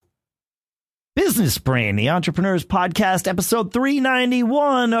Business Brain, the Entrepreneurs Podcast, episode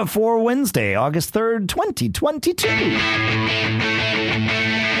 391 for Wednesday, August 3rd, 2022.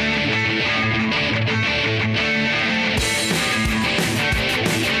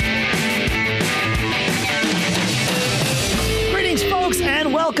 Greetings, folks,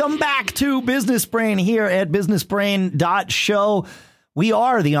 and welcome back to Business Brain here at businessbrain.show. We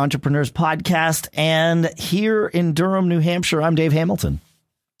are the Entrepreneurs Podcast, and here in Durham, New Hampshire, I'm Dave Hamilton.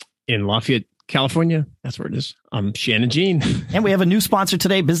 In Lafayette, California, that's where it is. I'm Shannon Jean. And we have a new sponsor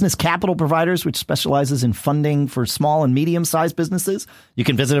today, Business Capital Providers, which specializes in funding for small and medium-sized businesses. You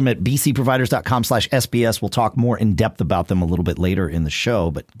can visit them at bcproviders.com/SBS. We'll talk more in depth about them a little bit later in the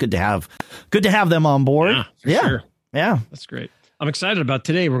show, but good to have them on board. Yeah, sure. Yeah. That's great. I'm excited about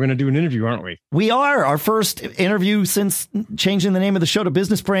today. We're going to do an interview, aren't we? We are. Our first interview since changing the name of the show to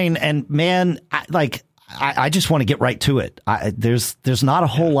Business Brain. And man, I just want to get right to it. There's not a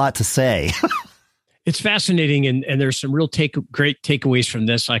whole lot to say. It's fascinating. And there's some real great takeaways from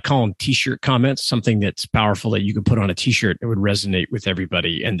this. I call them t-shirt comments, something that's powerful that you can put on a t-shirt that would resonate with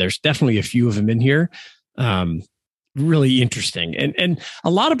everybody. And there's definitely a few of them in here. Really interesting. And a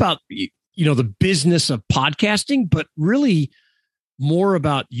lot about, the business of podcasting, but really more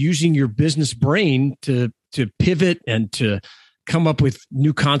about using your business brain to pivot and to come up with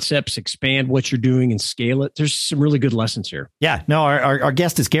new concepts, expand what you're doing and scale it. There's some really good lessons here. Yeah, no, our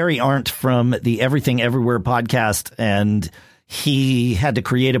guest is Gary Arndt from the Everything Everywhere podcast. And he had to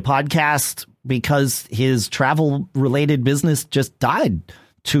create a podcast because his travel related business just died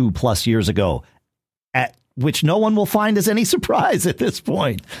 2+ years ago, which no one will find as any surprise at this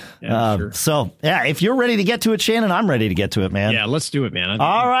point. Yeah, sure. So, yeah, if you're ready to get to it, Shannon, I'm ready to get to it, man. Yeah, let's do it, man.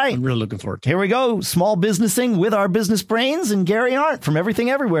 All right. I'm really looking forward to it. Here we go. Small businessing with our business brains and Gary Arndt from Everything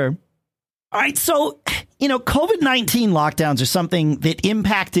Everywhere. All right. So, COVID-19 lockdowns are something that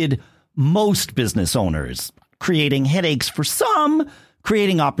impacted most business owners, creating headaches for some,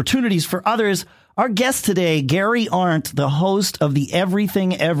 creating opportunities for others. Our guest today, Gary Arndt, the host of the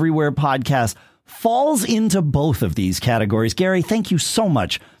Everything Everywhere podcast, falls into both of these categories. Gary, thank you so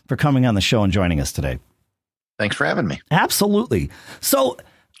much for coming on the show and joining us today. Thanks for having me. Absolutely. So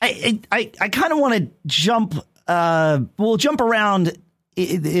I kind of want to we'll jump around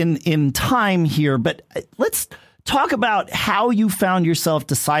in time here, but let's talk about how you found yourself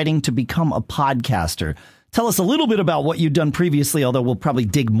deciding to become a podcaster. Tell us a little bit about what you've done previously, although we'll probably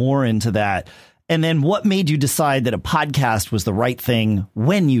dig more into that. And then what made you decide that a podcast was the right thing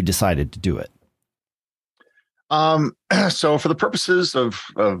when you decided to do it? So for the purposes of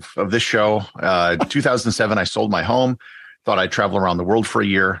this show, 2007, I sold my home, thought I'd travel around the world for a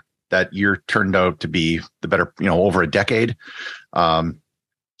year. That year turned out to be the better, over a decade. I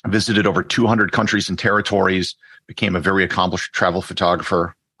visited over 200 countries and territories, became a very accomplished travel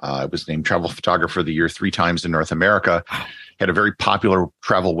photographer. I was named Travel Photographer of the Year 3 times in North America, had a very popular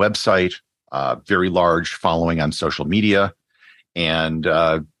travel website, very large following on social media. And,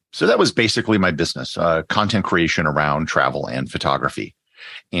 so that was basically my business, content creation around travel and photography.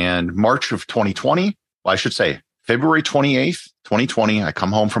 And March of 2020, well, I should say February 28th, 2020, I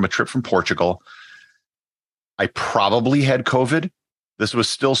come home from a trip from Portugal. I probably had COVID. This was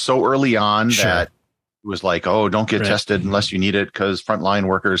still so early on that it was like, oh, don't get tested unless you need it because frontline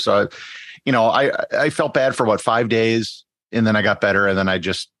workers. So, I felt bad for 5 days and then I got better and then I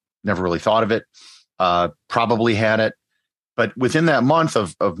just never really thought of it. Probably had it. But within that month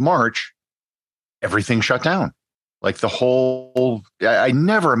of March, everything shut down. Like I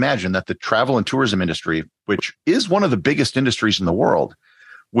never imagined that the travel and tourism industry, which is one of the biggest industries in the world,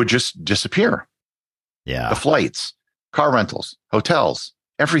 would just disappear. Yeah. The flights, car rentals, hotels,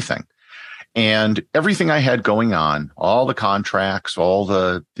 everything. And everything I had going on, all the contracts, all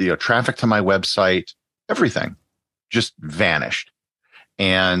the traffic to my website, everything just vanished.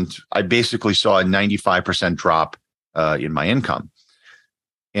 And I basically saw a 95% drop in my income.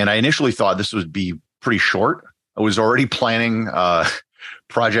 And I initially thought this would be pretty short. I was already planning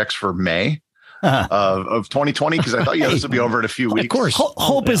projects for May of 2020 because I thought, this would be over in a few weeks. Of course.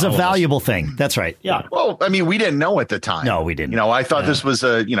 Hope is a valuable thing. That's right. Yeah. Well, I mean, we didn't know at the time. No, we didn't. I thought this was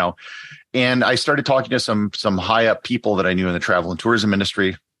and I started talking to some high up people that I knew in the travel and tourism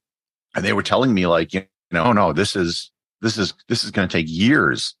industry. And they were telling me no, this is going to take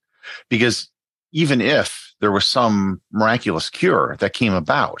years because even if there was some miraculous cure that came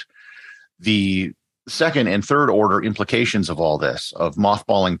about, the second and third order implications of all this, of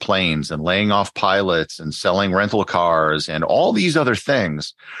mothballing planes and laying off pilots and selling rental cars and all these other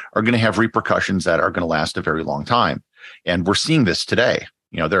things, are going to have repercussions that are going to last a very long time. And we're seeing this today.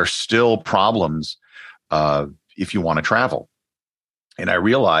 There are still problems if you want to travel. And I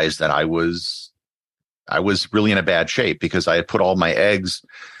realized that I was I was really in a bad shape because I had put all my eggs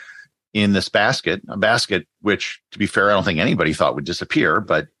in this basket, a basket which, to be fair, I don't think anybody thought would disappear,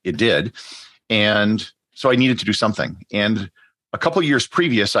 but it did. And so I needed to do something. And a couple of years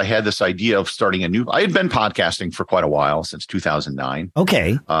previous, I had this idea of starting I had been podcasting for quite a while, since 2009.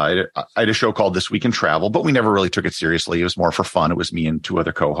 Okay. I had a show called This Week in Travel, but we never really took it seriously. It was more for fun. It was me and two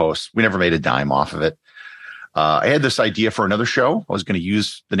other co-hosts. We never made a dime off of it. I had this idea for another show. I was going to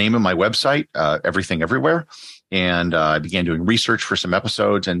use the name of my website, Everything Everywhere. And I began doing research for some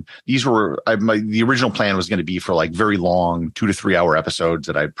episodes. And these were, the original plan was going to be for like very long 2 to 3 hour episodes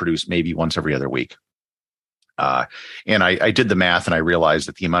that I'd produce maybe once every other week. And I did the math and I realized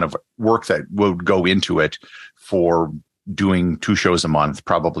that the amount of work that would go into it for doing 2 shows a month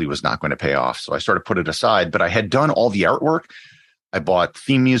probably was not going to pay off. So I started to put it aside, but I had done all the artwork. I bought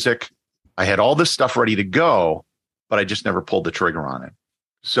theme music. I had all this stuff ready to go, but I just never pulled the trigger on it.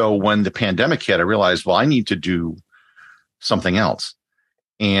 So when the pandemic hit, I realized, well, I need to do something else.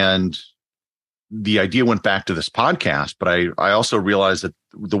 And the idea went back to this podcast, but I also realized that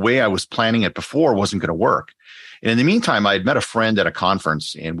the way I was planning it before wasn't going to work. And in the meantime, I had met a friend at a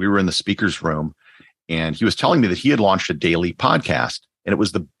conference and we were in the speaker's room and he was telling me that he had launched a daily podcast and it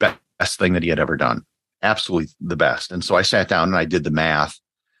was the best thing that he had ever done. Absolutely the best. And so I sat down and I did the math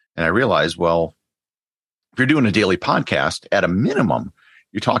and I realized, well, if you're doing a daily podcast, at a minimum,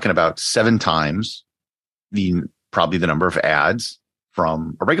 you're talking about 7 times probably the number of ads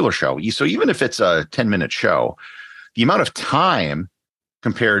from a regular show. So even if it's a 10-minute show, the amount of time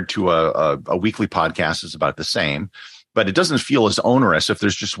compared to a weekly podcast is about the same, but it doesn't feel as onerous if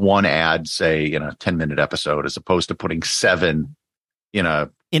there's just one ad, say, in a 10-minute episode, as opposed to putting 7 in a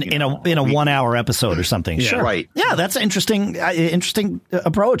 1 hour episode or something. Yeah, sure. Right. Yeah. That's an interesting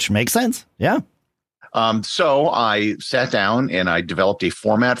approach. Makes sense. Yeah. So I sat down and I developed a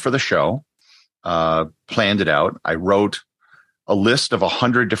format for the show, planned it out. I wrote a list of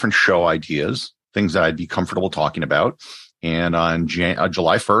 100 different show ideas, things that I'd be comfortable talking about. And on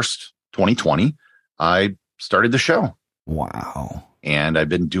July 1st, 2020, I started the show. Wow. And I've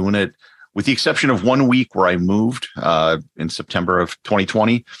been doing it with the exception of 1 week where I moved in September of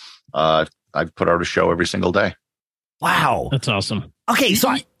 2020. I've put out a show every single day. Wow. That's awesome. Okay.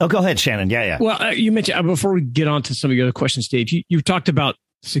 So go ahead, Shannon. Yeah. Well, you mentioned before we get on to some of your other questions, Dave, you talked about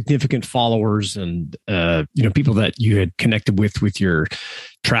significant followers and, people that you had connected with your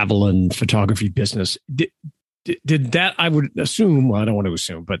travel and photography business. Did that, I would assume, well, I don't want to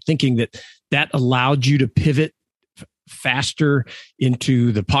assume, but thinking that allowed you to pivot faster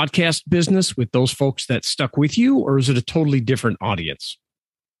into the podcast business with those folks that stuck with you, or is it a totally different audience?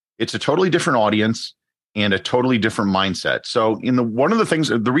 It's a totally different audience and a totally different mindset. So one of the things,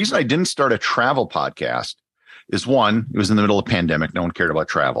 the reason I didn't start a travel podcast is, one, it was in the middle of a pandemic. No one cared about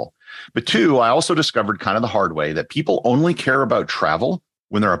travel. But 2, I also discovered kind of the hard way that people only care about travel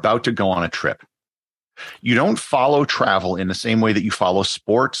when they're about to go on a trip. You don't follow travel in the same way that you follow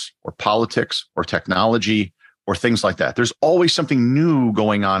sports or politics or technology or things like that. There's always something new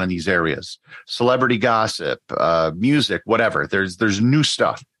going on in these areas. Celebrity gossip, music, whatever. There's new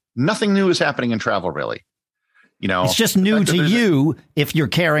stuff. Nothing new is happening in travel, really. It's just new to you if you're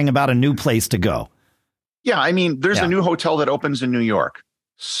caring about a new place to go. Yeah. I mean, there's a new hotel that opens in New York.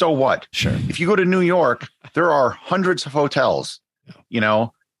 So what? Sure. If you go to New York, there are hundreds of hotels.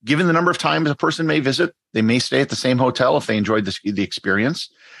 Given the number of times a person may visit, they may stay at the same hotel if they enjoyed the experience.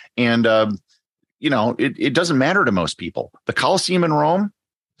 And, it doesn't matter to most people. The Colosseum in Rome,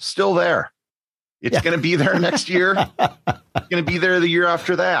 still there. It's going to be there next year. It's going to be there the year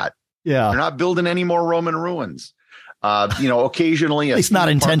after that. Yeah. They're not building any more Roman ruins. Occasionally, at least not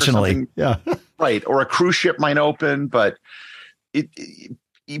intentionally. Yeah. Right. Or a cruise ship might open, but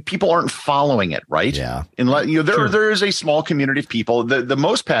people aren't following it, right? Yeah. There is a small community of people. The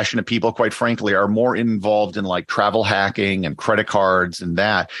most passionate people, quite frankly, are more involved in like travel hacking and credit cards and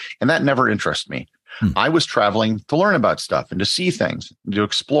that never interests me. I was traveling to learn about stuff and to see things, and to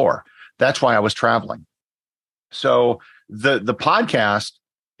explore. That's why I was traveling. So the podcast,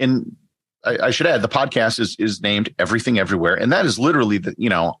 and I should add, the podcast is named Everything Everywhere, and that is literally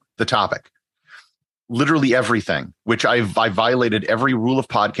the topic. Literally everything, which I violated every rule of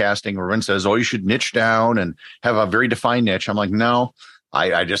podcasting where everyone says, oh, you should niche down and have a very defined niche. I'm like, no,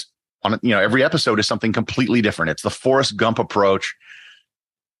 I just want to, every episode is something completely different. It's the Forrest Gump approach.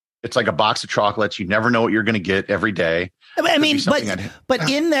 It's like a box of chocolates. You never know what you're going to get every day. I mean, but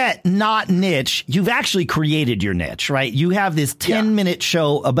in that not niche, you've actually created your niche, right? You have this 10-minute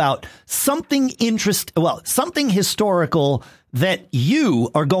show about something something historical that you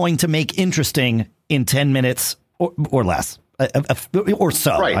are going to make interesting in 10 minutes or less or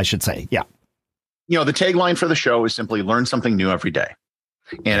so, right. I should say. Yeah. the tagline for the show is simply learn something new every day.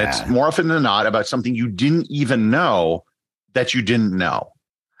 And it's more often than not about something you didn't even know that you didn't know.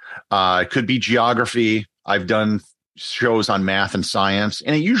 It could be geography. I've done shows on math and science,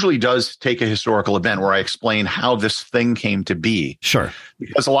 and it usually does take a historical event where I explain how this thing came to be. Sure.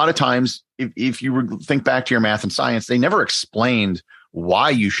 Because a lot of times, if you think back to your math and science, they never explained why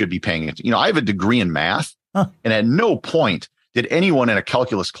you should be paying attention. I have a degree in math, and at no point did anyone in a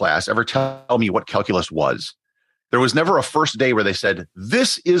calculus class ever tell me what calculus was. There was never a first day where they said,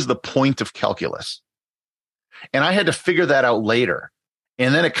 this is the point of calculus. And I had to figure that out later.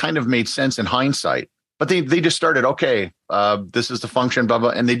 And then it kind of made sense in hindsight. But they just started, okay, this is the function, blah, blah,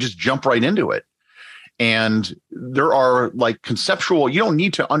 and they just jump right into it. And there are like conceptual, you don't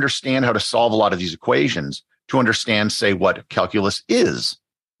need to understand how to solve a lot of these equations to understand, say, what calculus is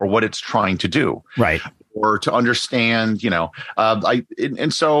or what it's trying to do. Right. Or to understand,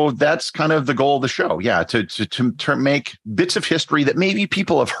 and so that's kind of the goal of the show. Yeah. To make bits of history that maybe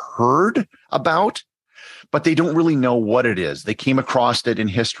people have heard about, but they don't really know what it is. They came across it in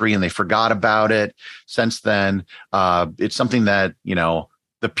history and they forgot about it since then. It's something that,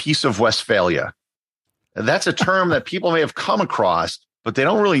 the Peace of Westphalia, that's a term that people may have come across, but they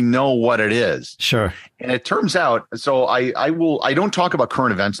don't really know what it is. Sure. And it turns out, so I don't talk about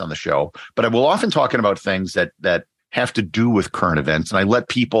current events on the show, but I will often talk about things that have to do with current events. And I let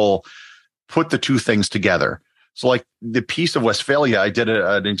people put the two things together. So like the Peace of Westphalia, I did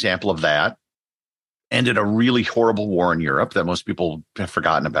an example of that. Ended a really horrible war in Europe that most people have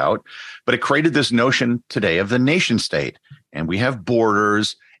forgotten about, but it created this notion today of the nation state. And we have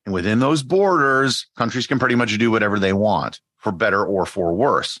borders, and within those borders, countries can pretty much do whatever they want, for better or for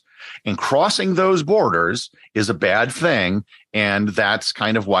worse. And crossing those borders is a bad thing. And that's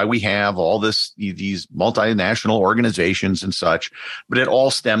kind of why we have all these multinational organizations and such. But it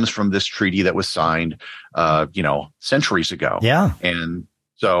all stems from this treaty that was signed, centuries ago. Yeah. And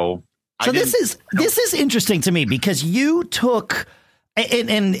so this is interesting to me because you took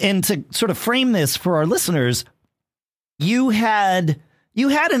and to sort of frame this for our listeners, you had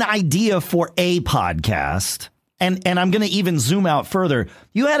an idea for a podcast. And I'm going to even zoom out further.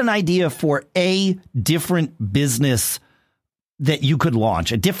 You had an idea for a different business that you could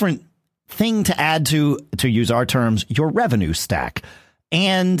launch, a different thing to add to use our terms, your revenue stack.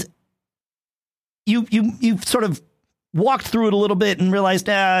 And you sort of walked through it a little bit and realized,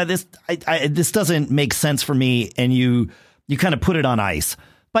 this doesn't make sense for me. And you kind of put it on ice.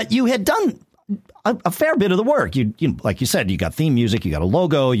 But you had done a fair bit of the work. You like you said, you got theme music, you got a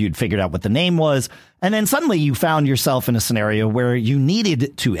logo, you'd figured out what the name was. And then suddenly you found yourself in a scenario where you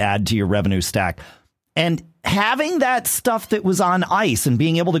needed to add to your revenue stack. And having that stuff that was on ice and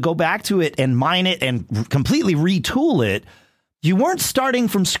being able to go back to it and mine it and completely retool it, you weren't starting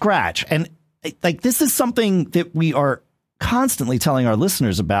from scratch. And like, this is something that we are constantly telling our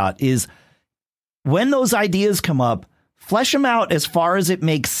listeners about is when those ideas come up, flesh them out as far as it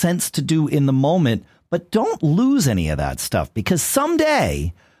makes sense to do in the moment, but don't lose any of that stuff because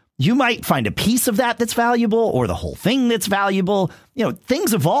someday you might find a piece of that that's valuable or the whole thing that's valuable.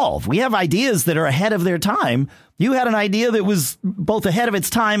 Things evolve. We have ideas that are ahead of their time. You had an idea that was both ahead of its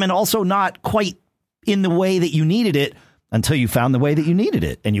time and also not quite in the way that you needed it until you found the way that you needed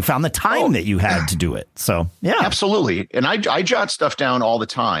it and you found the time that you had to do it. So, yeah, absolutely. And I jot stuff down all the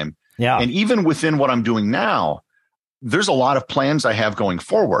time. Yeah. And even within what I'm doing now, there's a lot of plans I have going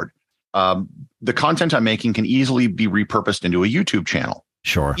forward. The content I'm making can easily be repurposed into a YouTube channel.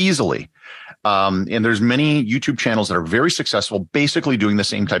 Sure. Easily. And there's many YouTube channels that are very successful, basically doing the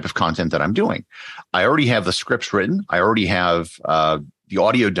same type of content that I'm doing. I already have the scripts written. I already have the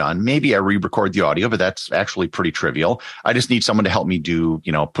audio done. Maybe I re-record the audio, but that's actually pretty trivial. I just need someone to help me do,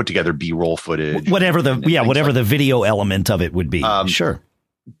 put together B-roll footage. Whatever the video element of it would be. Sure.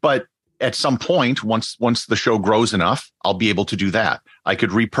 But at some point, once the show grows enough, I'll be able to do that. I could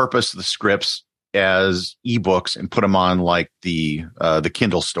repurpose the scripts as ebooks and put them on like the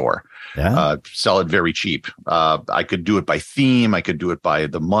Kindle store, sell it very cheap. I could do it by theme. I could do it by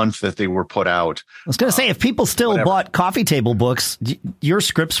the month that they were put out. I was going to say, if people still bought coffee table books, your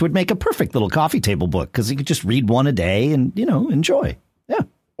scripts would make a perfect little coffee table book because you could just read one a day and, enjoy. Yeah.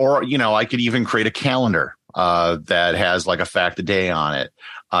 Or, I could even create a calendar that has like a fact a day on it.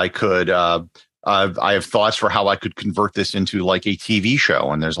 I could, I have thoughts for how I could convert this into like a TV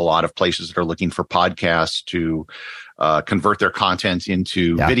show. And there's a lot of places that are looking for podcasts to convert their content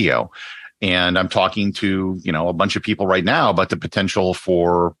into video. And I'm talking to, a bunch of people right now about the potential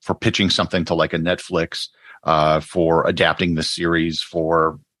for pitching something to like a Netflix, for adapting the series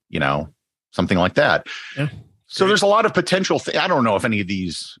for, something like that. Yeah. So there's a lot of potential. I don't know if any of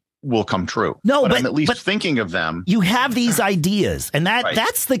these will come true. No, but I'm at least thinking of them. You have these ideas, and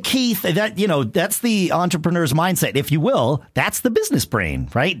that's the key. That's the entrepreneur's mindset, if you will. That's the business brain,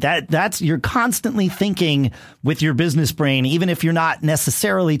 right? That's you're constantly thinking with your business brain, even if you're not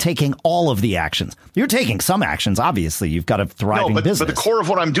necessarily taking all of the actions. You're taking some actions. Obviously, you've got a thriving business. But the core of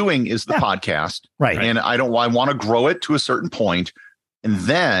what I'm doing is the podcast, right? And I want to grow it to a certain point, and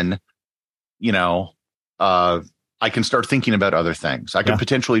then, I can start thinking about other things. I could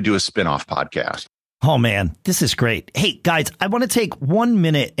potentially do a spin-off podcast. Oh, man, this is great. Hey, guys, I want to take 1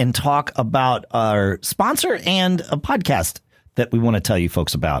 minute and talk about our sponsor and a podcast that we want to tell you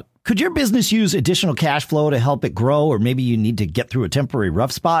folks about. Could your business use additional cash flow to help it grow, or maybe you need to get through a temporary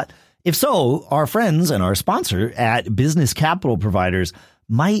rough spot? If so, our friends and our sponsor at Business Capital Providers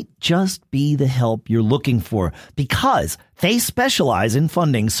might just be the help you're looking for, because they specialize in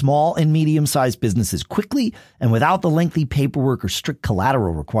funding small and medium-sized businesses quickly and without the lengthy paperwork or strict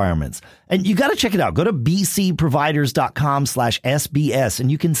collateral requirements. And you got to check it out. Go to bcproviders.com/SBS and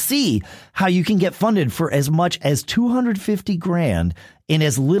you can see how you can get funded for as much as $250,000 in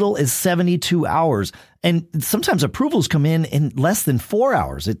as little as 72 hours. And sometimes approvals come in less than 4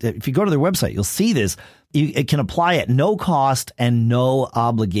 hours. If you go to their website, you'll see this. It can apply at no cost and no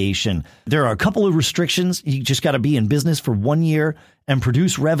obligation. There are a couple of restrictions. You just got to be in business for 1 year and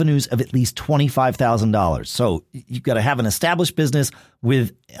produce revenues of at least $25,000. So you've got to have an established business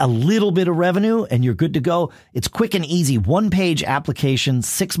with a little bit of revenue and you're good to go. It's quick and easy. 1-page application,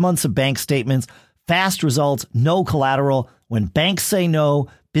 6 months of bank statements, fast results, no collateral. When banks say no,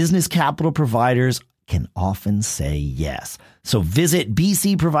 Business Capital Providers can often say yes. So visit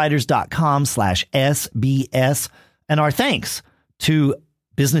bcproviders.com/SBS, and our thanks to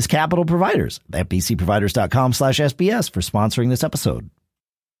Business Capital Providers at bcproviders.com/SBS for sponsoring this episode.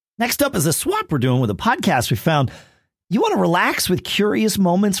 Next up is a swap we're doing with a podcast we found. You want to relax with curious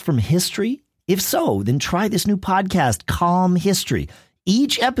moments from history? If so, then try this new podcast, Calm History.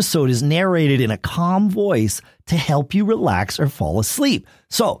 Each episode is narrated in a calm voice to help you relax or fall asleep.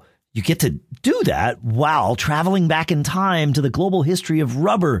 So you get to do that while traveling back in time to the global history of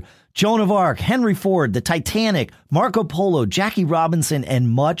rubber, Joan of Arc, Henry Ford, the Titanic, Marco Polo, Jackie Robinson, and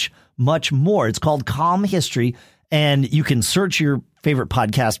much, much more. It's called Calm History, and you can search your favorite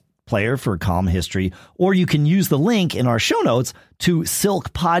podcast player for Calm History, or you can use the link in our show notes to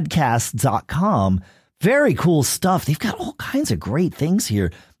silkpodcasts.com. Very cool stuff. They've got all kinds of great things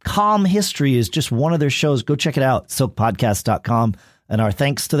here. Calm History is just one of their shows. Go check it out, silkpodcasts.com. And our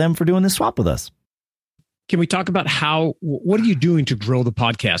thanks to them for doing this swap with us. Can we talk about what are you doing to grow the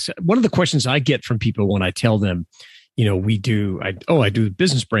podcast? One of the questions I get from people when I tell them, I do the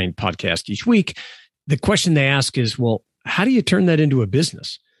Business Brain podcast each week. The question they ask is, well, how do you turn that into a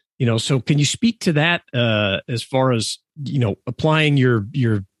business? So can you speak to that as far as, applying your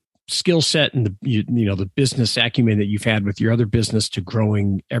skill set and the business acumen that you've had with your other business to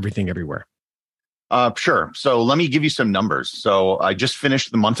growing everything everywhere? Sure. So let me give you some numbers. So I just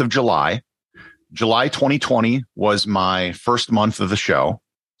finished the month of July. July 2020 was my first month of the show.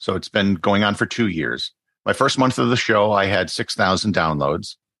 So it's been going on for 2 years. My first month of the show, I had 6,000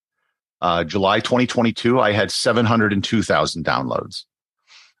 downloads. July 2022, I had 702,000 downloads.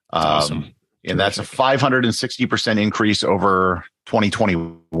 Awesome. And that's a 560% increase over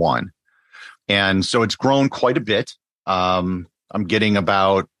 2021. And so it's grown quite a bit. I'm getting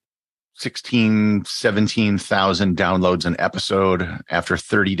about 17,000 downloads an episode after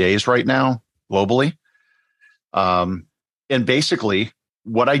 30 days right now, globally. And basically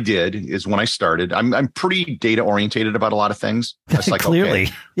what I did is when I started, I'm pretty data orientated about a lot of things. That's like, clearly.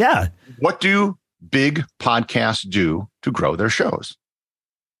 Okay, yeah. What do big podcasts do to grow their shows?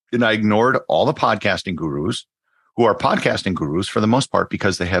 And I ignored all the podcasting gurus who are podcasting gurus for the most part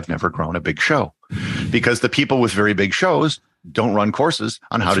because they have never grown a big show, because the people with very big shows don't run courses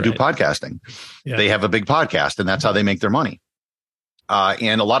on how to do podcasting. Yeah. They have a big podcast and that's how they make their money.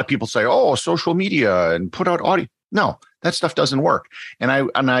 And a lot of people say, oh, social media and put out audio. No, that stuff doesn't work. And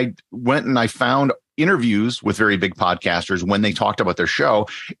I went and I found interviews with very big podcasters when they talked about their show,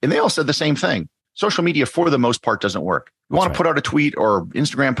 and they all said the same thing. Social media, for the most part, doesn't work. You want to put out a tweet or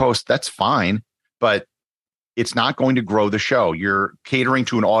Instagram post, that's fine, but it's not going to grow the show. You're catering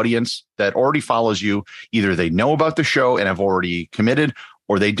to an audience that already follows you. Either they know about the show and have already committed,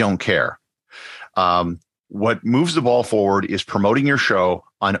 or they don't care. What moves the ball forward is promoting your show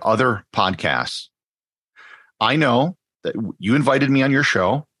on other podcasts. I know that you invited me on your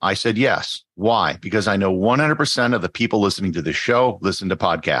show. I said yes. Why? Because I know 100% of the people listening to this show listen to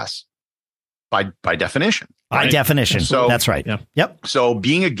podcasts by definition. By definition. So that's right. Yeah. Yep. So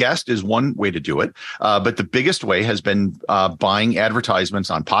being a guest is one way to do it. But the biggest way has been buying advertisements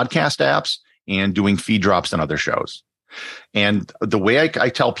on podcast apps and doing feed drops on other shows. And the way I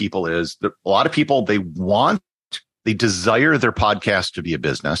tell people is that a lot of people, they desire their podcast to be a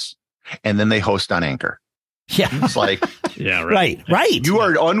business, and then they host on Anchor. Yeah. It's like, yeah, right. You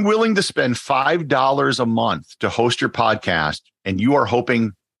are unwilling to spend $5 a month to host your podcast, and you are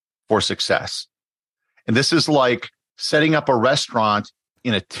hoping for success. And this is like setting up a restaurant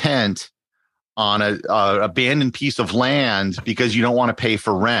in a tent on a abandoned piece of land because you don't want to pay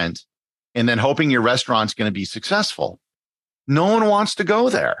for rent, and then hoping your restaurant's going to be successful. No one wants to go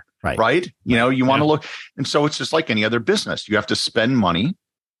there. Right. You know, you want to look. And so it's just like any other business. You have to spend money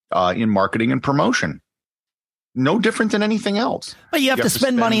in marketing and promotion. No different than anything else. But you have to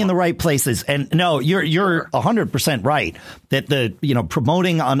spend money in the right places. And no, you're 100% right that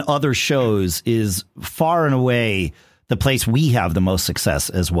promoting on other shows is far and away the place we have the most success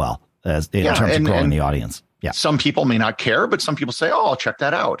as well as in terms of growing the audience. Yeah. Some people may not care, but some people say, "Oh, I'll check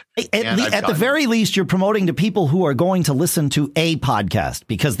that out." At the very least, you're promoting to people who are going to listen to a podcast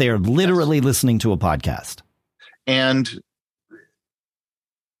because they are literally listening to a podcast. And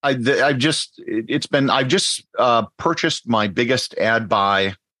I've just purchased my biggest ad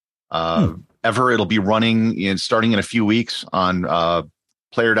buy ever. It'll be running starting in a few weeks on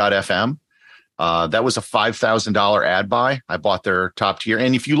player.fm. That was a $5,000 ad buy. I bought their top tier.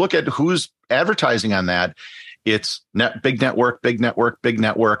 And if you look at who's advertising on that, it's big network.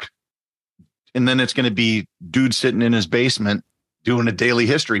 And then it's going to be dude sitting in his basement doing a daily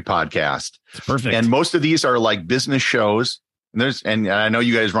history podcast. It's perfect. And most of these are like business shows. And I know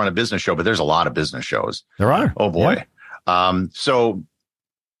you guys run a business show, but there's a lot of business shows. There are. Oh boy. Yeah. So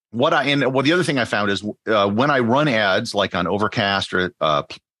the other thing I found is when I run ads like on Overcast or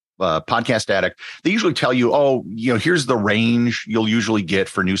Podcast Addict, they usually tell you, here's the range you'll usually get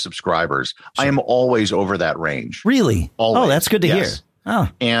for new subscribers. Sure. I am always over that range. Really? Always. Oh, that's good to hear. Oh.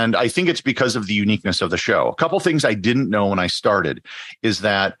 And I think it's because of the uniqueness of the show. A couple things I didn't know when I started is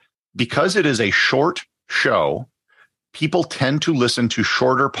that because it is a short show, people tend to listen to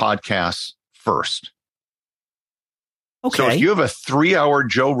shorter podcasts first. Okay. So if you have a 3-hour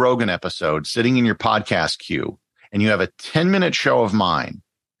Joe Rogan episode sitting in your podcast queue and you have a 10-minute show of mine,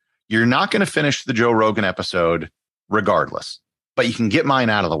 you're not going to finish the Joe Rogan episode regardless, but you can get mine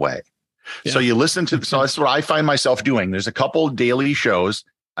out of the way. Yeah. So you listen to, so that's what I find myself doing. There's a couple daily shows.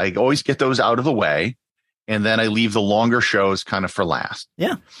 I always get those out of the way. And then I leave the longer shows kind of for last.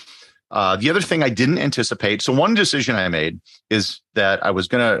 Yeah. The other thing I didn't anticipate. So one decision I made is that I was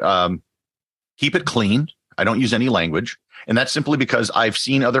going to keep it clean. I don't use any language. And that's simply because I've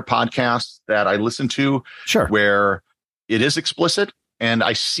seen other podcasts that I listen to where it is explicit, and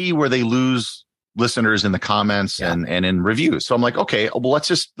I see where they lose listeners in the comments and in reviews. So I'm like, okay, well, let's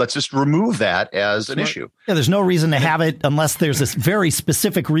just remove that as an issue. Yeah, there's no reason to have it unless there's this very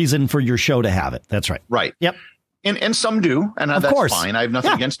specific reason for your show to have it. That's right. Right. Yep. And some do, and that's fine. I have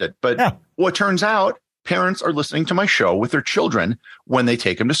nothing against it. But what turns out, parents are listening to my show with their children when they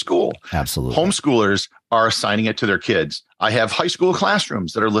take them to school. Absolutely. Homeschoolers are assigning it to their kids. I have high school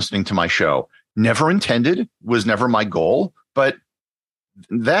classrooms that are listening to my show. Never intended, was never my goal, but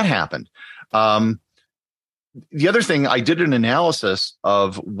that happened. The other thing, I did an analysis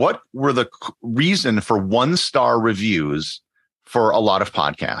of what were the reason for 1-star reviews for a lot of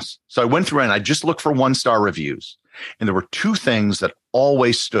podcasts. So I went through and I just looked for 1-star reviews. And there were two things that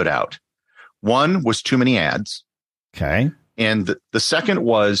always stood out. One was too many ads. Okay. And the second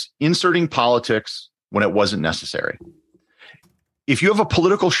was inserting politics when it wasn't necessary. If you have a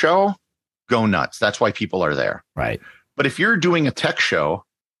political show, go nuts. That's why people are there. Right. But if you're doing a tech show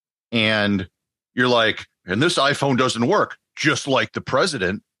and you're like, and this iPhone doesn't work, just like the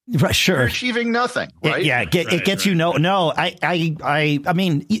president. Right, sure. You're achieving nothing, right? It gets you I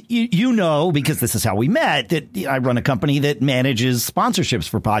mean, you know, because this is how we met, that I run a company that manages sponsorships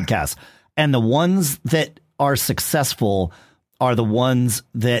for podcasts. And the ones that are successful are the ones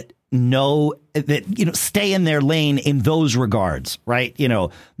that know that, stay in their lane in those regards, right?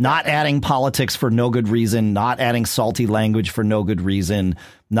 Not adding politics for no good reason, not adding salty language for no good reason,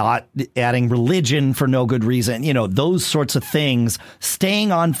 not adding religion for no good reason, those sorts of things,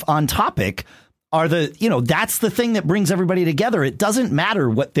 staying on topic are that's the thing that brings everybody together. It doesn't matter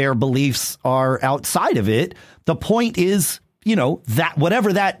what their beliefs are outside of it. The point is that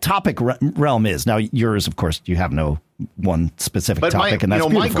whatever that topic realm is. Now, yours, of course, you have no one specific topic. And that's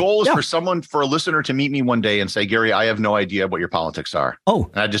my goal is for a listener to meet me one day and say, Gary, I have no idea what your politics are. Oh,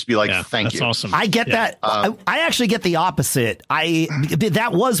 and I'd just be like, thank you. That's awesome. I get that. I actually get the opposite. That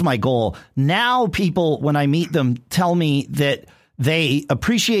was my goal. Now people, when I meet them, tell me that they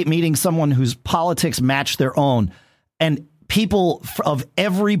appreciate meeting someone whose politics match their own. And people of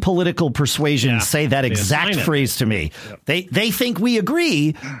every political persuasion say that exact phrase to me. Yep. They think we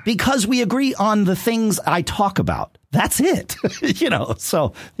agree because we agree on the things I talk about. That's it.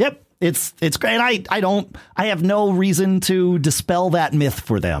 So, yep, it's great. I have no reason to dispel that myth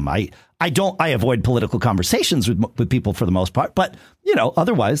for them. I avoid political conversations with people for the most part, but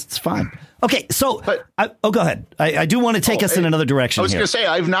otherwise it's fine. Okay. So, go ahead. I do want to take us in another direction. I was going to say,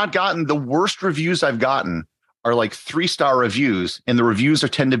 I've not gotten the worst reviews I've gotten are like 3-star reviews, and the reviews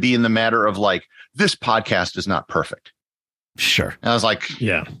tend to be in the matter of like, this podcast is not perfect. Sure. And I was like,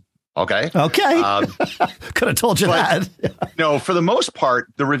 yeah, okay. Could have told you that. No, for the most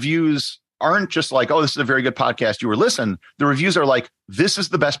part, the reviews aren't just like, oh, this is a very good podcast. You were listening. The reviews are like, this is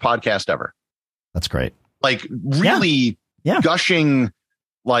the best podcast ever. That's great. Like really gushing,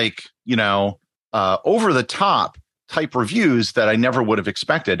 like, over the top type reviews that I never would have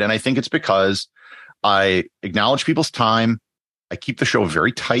expected. And I think it's because I acknowledge people's time. I keep the show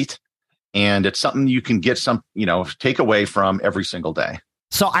very tight, and it's something you can get take away from every single day.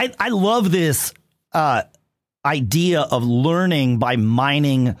 So I love this idea of learning by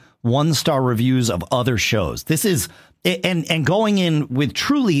mining 1-star reviews of other shows. This is and going in with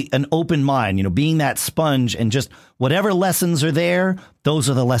truly an open mind, being that sponge, and just whatever lessons are there,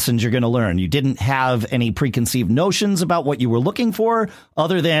 those are the lessons you're going to learn. You didn't have any preconceived notions about what you were looking for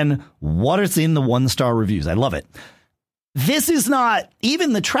other than what is in the 1-star reviews. I love it. This is not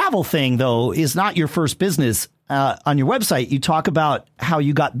even the travel thing, though, is not your first business. On your website, you talk about how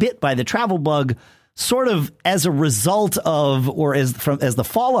you got bit by the travel bug sort of as a result of, or as the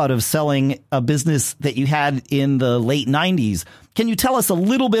fallout of selling a business that you had in the late 90s. Can you tell us a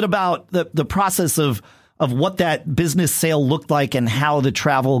little bit about the process of what that business sale looked like and how the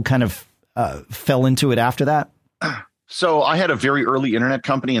travel kind of fell into it after that? So I had a very early internet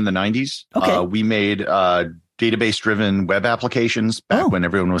company in the 90s. Okay. We made database-driven web applications back when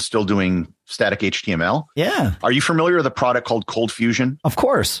everyone was still doing static HTML. Yeah. Are you familiar with a product called Cold Fusion? Of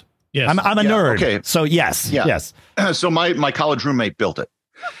course. Yes. I'm a nerd. Okay. So yes. So my college roommate built it,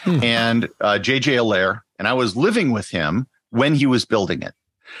 and JJ Allaire, and I was living with him when he was building it.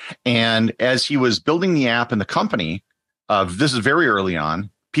 And as he was building the app in the company, this is very early on,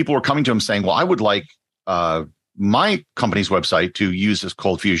 people were coming to him saying, well, I would like my company's website to use this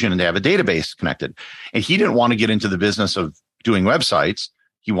Cold Fusion and to have a database connected. And he didn't want to get into the business of doing websites.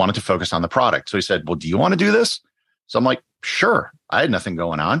 He wanted to focus on the product. So he said, well, do you want to do this? So I'm like, sure. I had nothing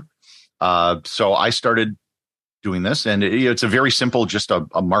going on. So I started doing this, and it's a very simple, just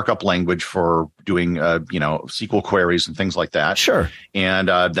a markup language for doing, SQL queries and things like that. Sure. And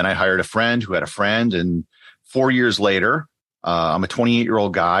then I hired a friend who had a friend, and 4 years later, I'm a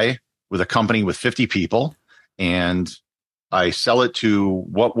 28-year-old guy with a company with 50 people, and I sell it to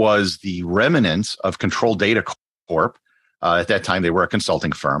what was the remnants of Control Data Corp. At that time, they were a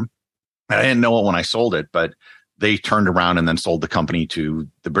consulting firm. And I didn't know it when I sold it, but they turned around and then sold the company to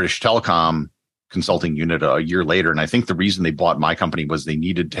the British Telecom consulting unit a year later. And I think the reason they bought my company was they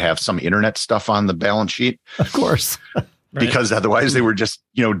needed to have some internet stuff on the balance sheet. Of course. Because otherwise they were just,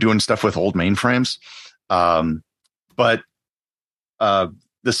 doing stuff with old mainframes. But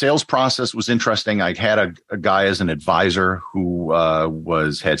the sales process was interesting. I had a guy as an advisor who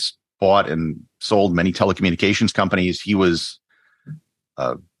had bought and sold many telecommunications companies. He was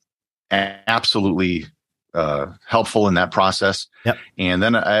absolutely helpful in that process. Yep. And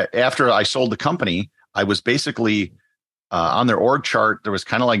then after I sold the company, I was basically on their org chart. There was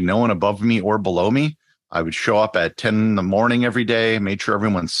kind of like no one above me or below me. I would show up at 10 in the morning every day, made sure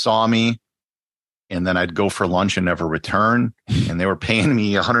everyone saw me. And then I'd go for lunch and never return. And they were paying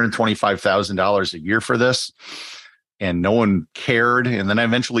me $125,000 a year for this. And no one cared. And then I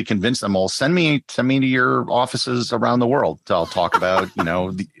eventually convinced them all, send me to your offices around the world. I'll talk about,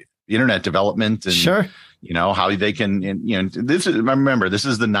 the internet development and sure. How they can, this is the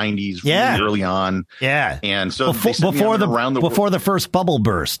 90s, really early on. Yeah. And so before the first bubble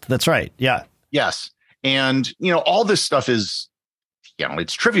burst. That's right. Yeah. Yes. And, all this stuff is,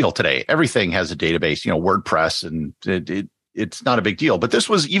 it's trivial today. Everything has a database, WordPress, and it's not a big deal. But this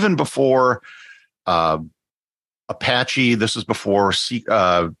was even before Apache. This was before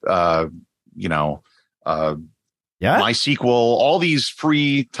MySQL, all these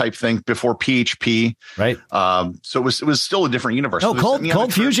free type things before PHP. Right. So it was still a different universe. No, So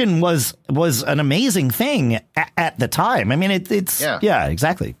Cold Fusion was an amazing thing at the time. I mean, it's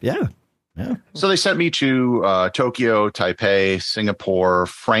exactly. Yeah. Yeah. So they sent me to Tokyo, Taipei, Singapore,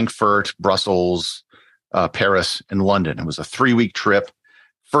 Frankfurt, Brussels, Paris, and London. It was a 3-week trip.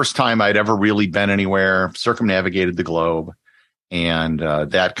 First time I'd ever really been anywhere, circumnavigated the globe. And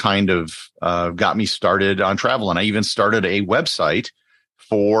that kind of got me started on travel. And I even started a website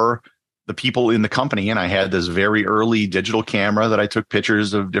for the people in the company. And I had this very early digital camera that I took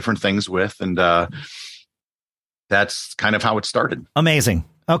pictures of different things with. And that's kind of how it started. Amazing.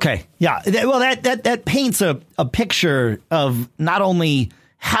 Okay. Yeah. Well, that paints a picture of not only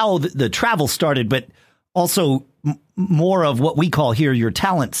how the travel started, but also more of what we call here your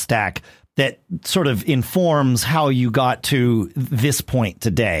talent stack that sort of informs how you got to this point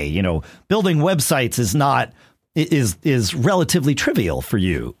today. You know, building websites is relatively trivial for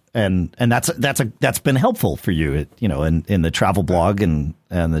you. And that's been helpful for you, you know, in the travel blog and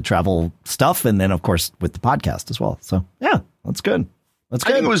the travel stuff. And then, of course, with the podcast as well. So, yeah, that's good. That's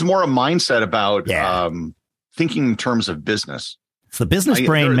good. I think it was more a mindset about thinking in terms of business. It's the business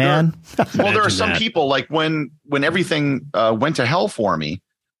brain, man. Well, there are some people like when everything went to hell for me,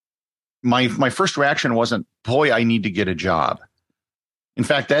 my first reaction wasn't, boy, I need to get a job. In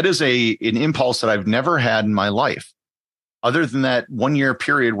fact, that is an impulse that I've never had in my life. Other than that 1 year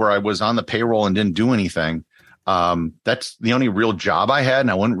period where I was on the payroll and didn't do anything. That's the only real job I had.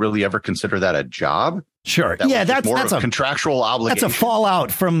 And I wouldn't really ever consider that a job. Sure. That's a contractual obligation. That's a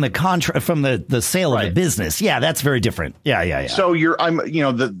fallout from the contract, from the sale of the business. Yeah, that's very different. Yeah. So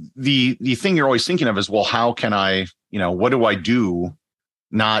the thing you're always thinking of is, well, how can I, what do I do?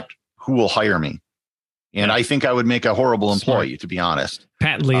 Not who will hire me. And I think I would make a horrible employee, to be honest.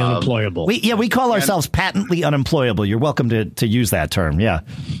 Patently unemployable. We call ourselves patently unemployable. You're welcome to use that term. Yeah.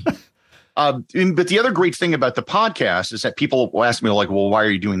 But the other great thing about the podcast is that people will ask me, like, well, why are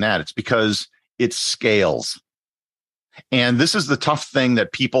you doing that? It's because it scales. And this is the tough thing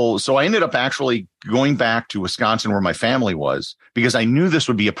that people. So I ended up actually going back to Wisconsin where my family was, because I knew this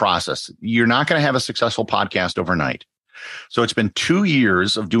would be a process. You're not going to have a successful podcast overnight. So it's been 2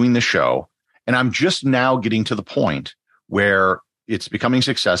 years of doing the show. And I'm just now getting to the point where it's becoming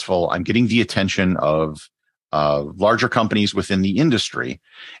successful. I'm getting the attention of larger companies within the industry.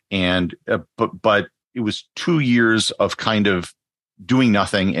 And but it was 2 years of kind of doing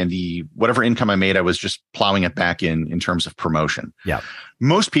nothing, and whatever income I made, I was just plowing it back in terms of promotion. Yeah.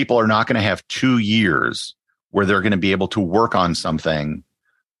 Most people are not going to have 2 years where they're going to be able to work on something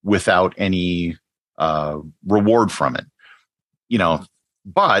without any reward from it.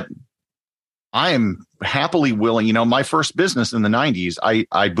 But I am happily willing, my first business in the 90s,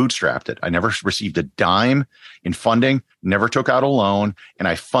 I bootstrapped it. I never received a dime in funding, never took out a loan, and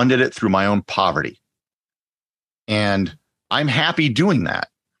I funded it through my own poverty. And I'm happy doing that.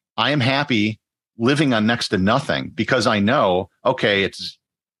 I am happy living on next to nothing, because I know, okay, it's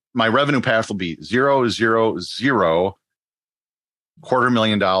my revenue path will be 0, 0, 0,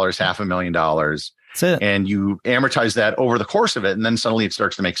 $250,000, $500,000. That's it. And you amortize that over the course of it, and then suddenly it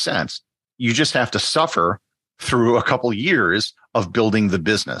starts to make sense. You just have to suffer through a couple of years of building the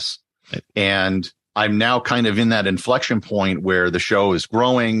business. And I'm now kind of in that inflection point where the show is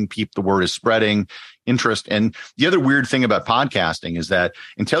growing, the word is spreading, interest. And the other weird thing about podcasting is that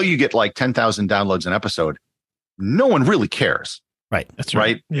until you get like 10,000 downloads an episode, no one really cares. Right. That's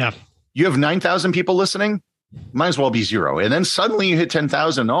right. Yeah. You have 9,000 people listening, might as well be 0. And then suddenly you hit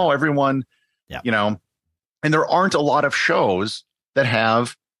 10,000. Oh, everyone, and there aren't a lot of shows that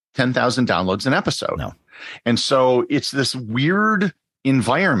have 10,000 downloads an episode. No. And so it's this weird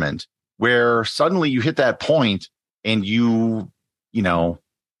environment where suddenly you hit that point and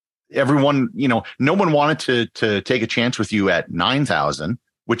everyone, no one wanted to take a chance with you at 9,000,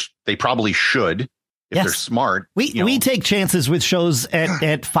 which they probably should if they're smart. We take chances with shows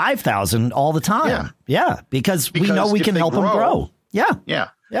at 5,000 all the time. Yeah. Because we know we can help them grow. Yeah.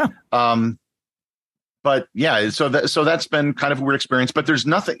 But so that's been kind of a weird experience, but there's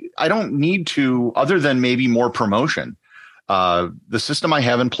nothing, I don't need to, other than maybe more promotion. The system I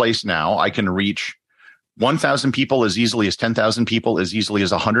have in place now, I can reach 1,000 people as easily as 10,000 people, as easily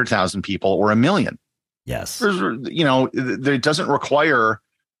as 100,000 people, or 1 million. Yes. It doesn't require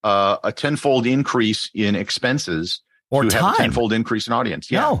a tenfold increase in expenses or to time. Have a tenfold increase in audience.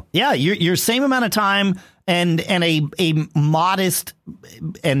 Yeah. No. Yeah. Your same amount of time and a modest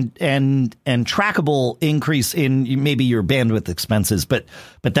and trackable increase in maybe your bandwidth expenses, but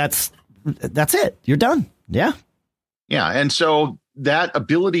that's it. You're done. Yeah. Yeah. And so that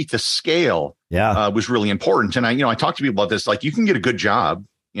ability to scale was really important. And I talked to people about this, like you can get a good job,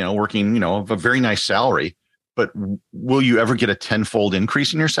 working, of a very nice salary, but will you ever get a tenfold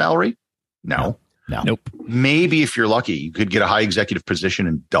increase in your salary? No. Nope. Maybe if you're lucky, you could get a high executive position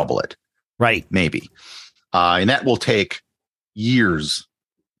and double it. Right. Maybe. And that will take years,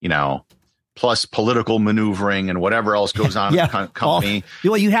 plus political maneuvering and whatever else goes on in the company.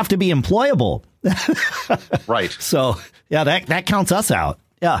 Well, you have to be employable. Right. So, that counts us out.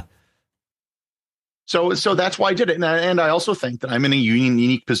 Yeah. So that's why I did it. And I also think that I'm in a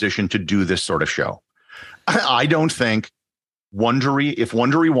unique position to do this sort of show. I don't think if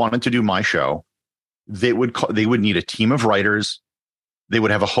Wondery wanted to do my show, they would need a team of writers. They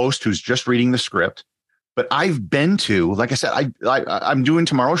would have a host who's just reading the script. But I've been to, like I said, I'm doing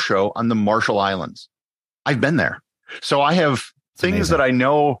tomorrow's show on the Marshall Islands. I've been there. So I have things that I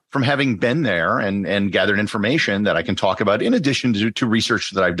know from having been there and gathered information that I can talk about in addition to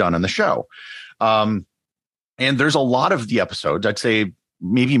research that I've done on the show. And there's a lot of the episodes, I'd say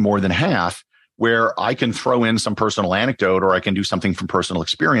maybe more than half, where I can throw in some personal anecdote or I can do something from personal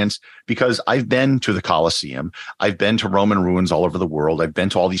experience because I've been to the Colosseum. I've been to Roman ruins all over the world. I've been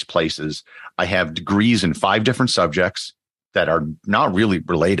to all these places. I have degrees in 5 different subjects that are not really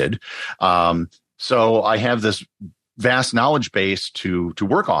related. So I have this vast knowledge base to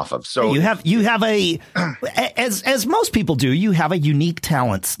work off of. So you have as most people do, you have a unique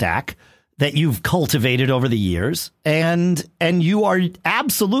talent stack that you've cultivated over the years, and you are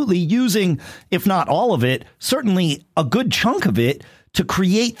absolutely using, if not all of it, certainly a good chunk of it to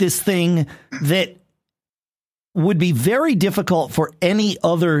create this thing that would be very difficult for any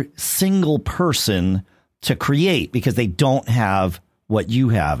other single person to create because they don't have what you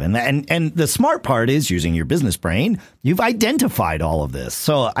have. And the smart part is using your business brain. You've identified all of this.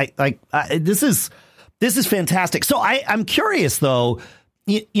 So this is fantastic. So I'm curious though,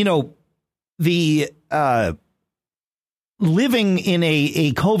 the living in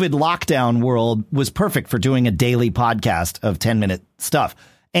a COVID lockdown world was perfect for doing a daily podcast of 10-minute stuff.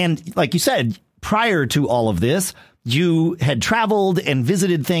 And like you said, prior to all of this, you had traveled and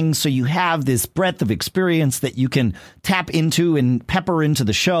visited things. So you have this breadth of experience that you can tap into and pepper into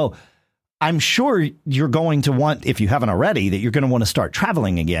the show. I'm sure you're going to want, if you haven't already, that you're going to want to start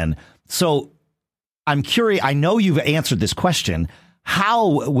traveling again. So I'm curious. I know you've answered this question.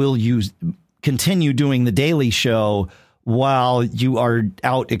 How will you continue doing the daily show while you are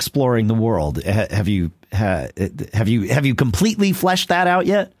out exploring the world? Have you completely fleshed that out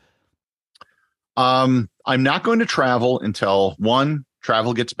yet? I'm not going to travel until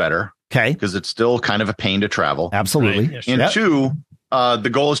travel gets better. Okay. Because it's still kind of a pain to travel. Absolutely. Right. And 2, the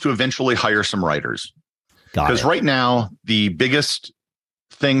goal is to eventually hire some writers. Because right now, the biggest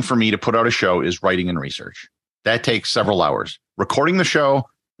thing for me to put out a show is writing and research. That takes several hours. Recording the show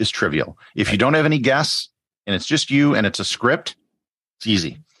is trivial. If you don't have any guests and it's just you and it's a script, it's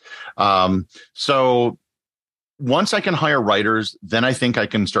easy. So once I can hire writers, then I think I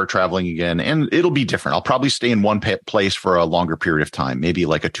can start traveling again, and it'll be different. I'll probably stay in one place for a longer period of time, maybe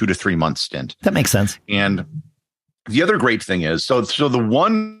like a 2 to 3 month stint. That makes sense. And the other great thing is, so the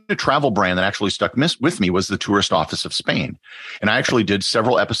one travel brand that actually stuck with me was the Tourist Office of Spain. And I actually did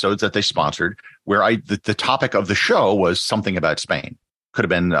several episodes that they sponsored where the topic of the show was something about Spain. Could have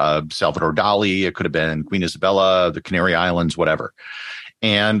been Salvador Dali. It could have been Queen Isabella, the Canary Islands, whatever.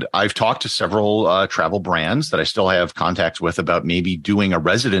 And I've talked to several travel brands that I still have contacts with about maybe doing a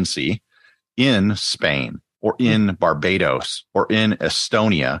residency in Spain or in Barbados or in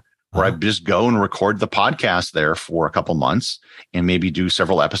Estonia, where I just go and record the podcast there for a couple months and maybe do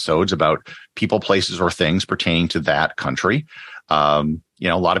several episodes about people, places, or things pertaining to that country. A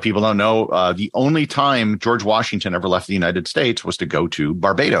lot of people don't know the only time George Washington ever left the United States was to go to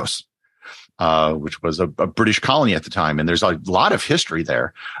Barbados, which was a British colony at the time. And there's a lot of history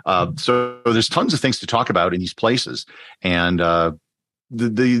there. So there's tons of things to talk about in these places. And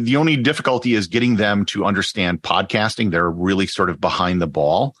the only difficulty is getting them to understand podcasting. They're really sort of behind the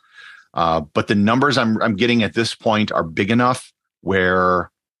ball. But the numbers I'm getting at this point are big enough where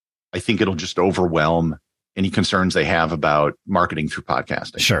I think it'll just overwhelm any concerns they have about marketing through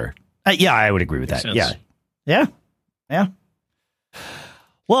podcasting. Sure. Yeah, I would agree with that. Yeah.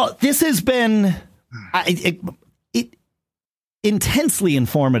 Well, this has been intensely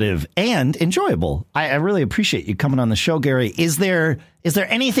informative and enjoyable. I really appreciate you coming on the show, Gary. Is there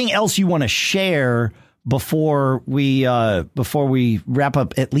anything else you want to share before we wrap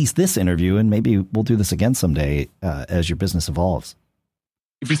up at least this interview, and maybe we'll do this again someday as your business evolves?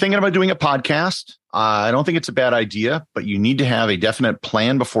 If you're thinking about doing a podcast, I don't think it's a bad idea, but you need to have a definite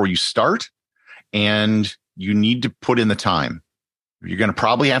plan before you start, and you need to put in the time. You're going to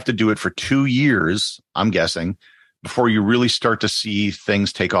probably have to do it for 2 years, I'm guessing, before you really start to see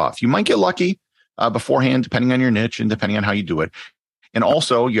things take off. You might get lucky beforehand, depending on your niche and depending on how you do it. And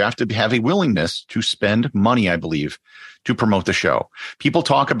also, you have to have a willingness to spend money, I believe, to promote the show. People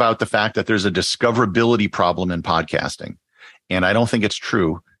talk about the fact that there's a discoverability problem in podcasting. And I don't think it's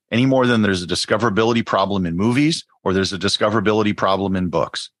true any more than there's a discoverability problem in movies or there's a discoverability problem in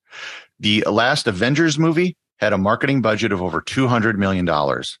books. The last Avengers movie had a marketing budget of over $200 million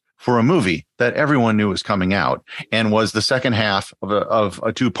for a movie that everyone knew was coming out and was the second half of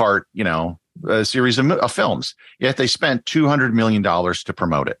a two-part, a series of films. Yet they spent $200 million to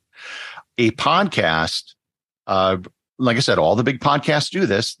promote it. A podcast, like I said, all the big podcasts do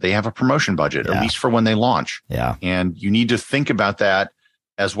this. They have a promotion budget, at least for when they launch. Yeah. And you need to think about that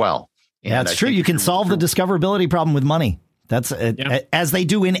as well. And yeah, it's true. You can solve the discoverability problem with money. That's as they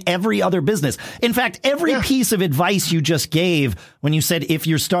do in every other business. In fact, every piece of advice you just gave when you said if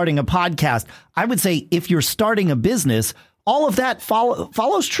you're starting a podcast, I would say if you're starting a business, all of that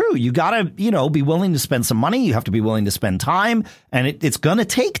follows true. You got to, be willing to spend some money. You have to be willing to spend time, and it's going to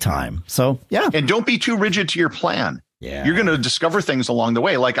take time. So, yeah. And don't be too rigid to your plan. Yeah. You're going to discover things along the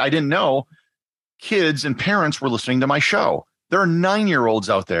way. Like I didn't know kids and parents were listening to my show. There are 9-year-olds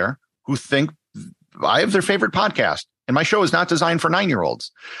out there who think I have their favorite podcast. And my show is not designed for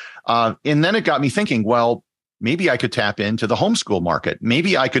 9-year-olds. And then it got me thinking, well, maybe I could tap into the homeschool market.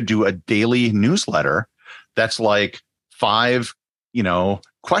 Maybe I could do a daily newsletter that's like 5,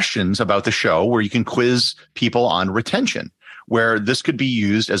 questions about the show where you can quiz people on retention, where this could be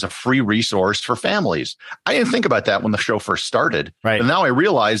used as a free resource for families. I didn't think about that when the show first started. Right. And now I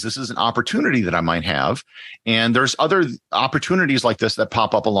realize this is an opportunity that I might have. And there's other opportunities like this that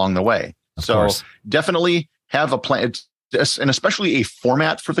pop up along the way. So definitely have a plan, and especially a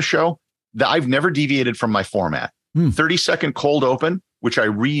format for the show that I've never deviated from my format. 30-second cold open, which I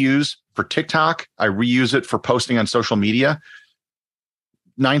reuse for TikTok. I reuse it for posting on social media.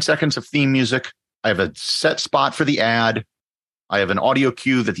 9 seconds of theme music. I have a set spot for the ad. I have an audio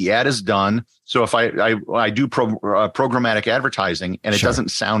cue that the ad is done. So if I do programmatic advertising and it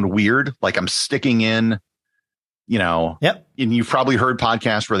doesn't sound weird, like I'm sticking in, and you've probably heard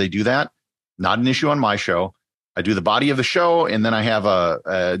podcasts where they do that. Not an issue on my show. I do the body of the show, and then I have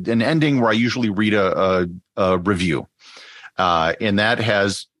an ending where I usually read a review. And that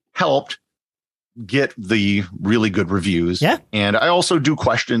has helped get the really good reviews. Yeah. And I also do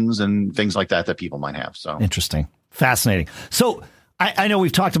questions and things like that people might have. So interesting. Fascinating. So I know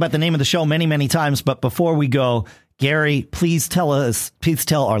we've talked about the name of the show many, many times, but before we go, Gary, please tell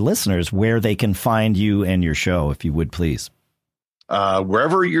our listeners where they can find you and your show, if you would, please.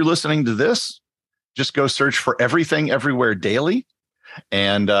 Wherever you're listening to this, just go search for Everything Everywhere Daily.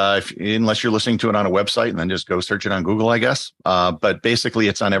 And unless you're listening to it on a website, and then just go search it on Google, I guess. But basically,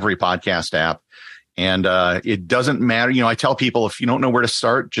 it's on every podcast app. And it doesn't matter. I tell people, if you don't know where to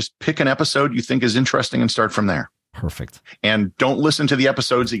start, just pick an episode you think is interesting and start from there. Perfect. And don't listen to the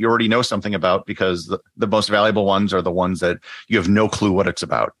episodes that you already know something about, because the most valuable ones are the ones that you have no clue what it's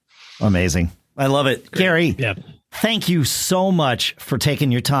about. Amazing. I love it. Great. Gary. Yeah. Thank you so much for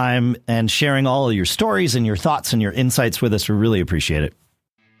taking your time and sharing all of your stories and your thoughts and your insights with us. We really appreciate it.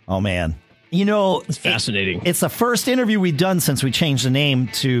 Oh, man. It's fascinating. It's the first interview we've done since we changed the name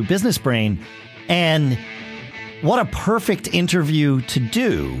to Business Brain. And what a perfect interview to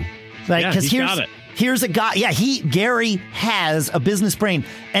do. Like, yeah, he's got it. Here's a guy. Yeah, Gary has a business brain.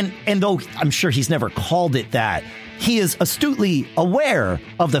 And though I'm sure he's never called it that, he is astutely aware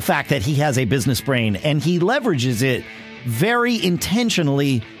of the fact that he has a business brain, and he leverages it very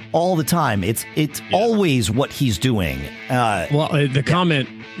intentionally all the time. It's always what he's doing. The comment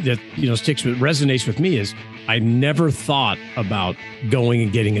that resonates with me is I never thought about going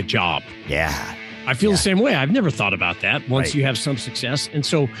and getting a job. Yeah. I feel the same way. I've never thought about that once you have some success. And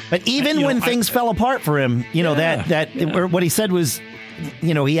so, but even when things fell apart for him, what he said was,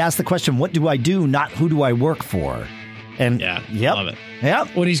 he asked the question, what do I do? Not who do I work for? And love it. Yeah.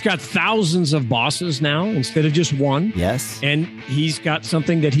 Well, he's got thousands of bosses now instead of just one. Yes. And he's got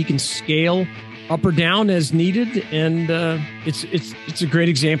something that he can scale up or down as needed. And it's a great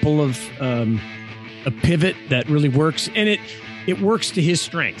example of a pivot that really works. And it works to his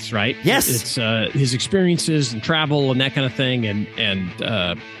strengths, right? Yes. It's his experiences and travel and that kind of thing. And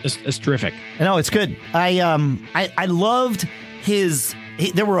it's terrific. No, it's good. I loved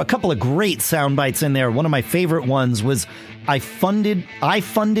there were a couple of great sound bites in there. One of my favorite ones was I funded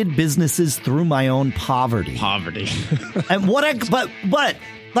businesses through my own poverty. Poverty. And but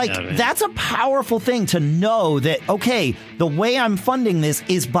Like, that's a powerful thing to know that, okay, the way I'm funding this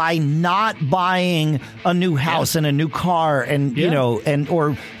is by not buying a new house and a new car and, you know, and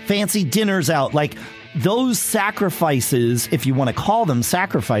or fancy dinners out. Like, those sacrifices, if you want to call them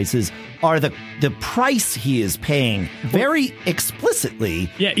sacrifices, are the price he is paying very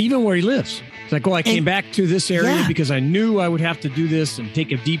explicitly. Yeah, even where he lives. It's like, I came back to this area because I knew I would have to do this and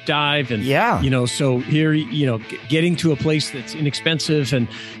take a deep dive. And, you know, so here, you know, getting to a place that's inexpensive and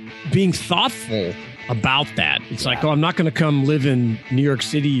being thoughtful about that. It's like, I'm not going to come live in New York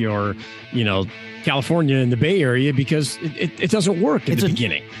City or, you know, California in the Bay Area because it doesn't work at the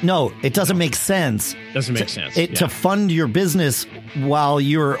beginning. No, it doesn't make sense. Doesn't make sense. To fund your business while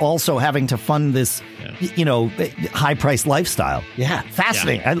you're also having to fund this, you know, high-priced lifestyle. Yeah,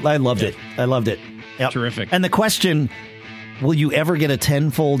 fascinating. I loved it. I loved it. Yep. Terrific. And the question, will you ever get a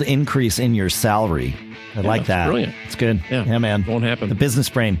tenfold increase in your salary? I like that. Brilliant. It's good. Yeah, man. Won't happen. The business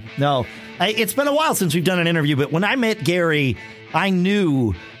brain. No, it's been a while since we've done an interview, but when I met Gary, I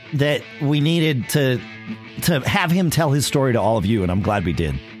knew that we needed to have him tell his story to all of you, and I'm glad we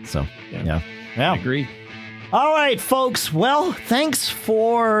did. So, yeah. I agree. All right, folks. Well, thanks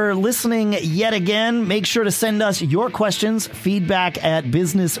for listening yet again. Make sure to send us your questions, feedback at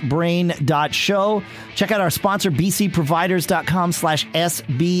businessbrain.show. Check out our sponsor,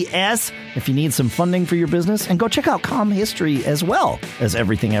 bcproviders.com/SBS, if you need some funding for your business. And go check out Com History as well as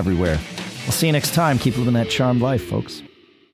Everything Everywhere. We'll see you next time. Keep living that charmed life, folks.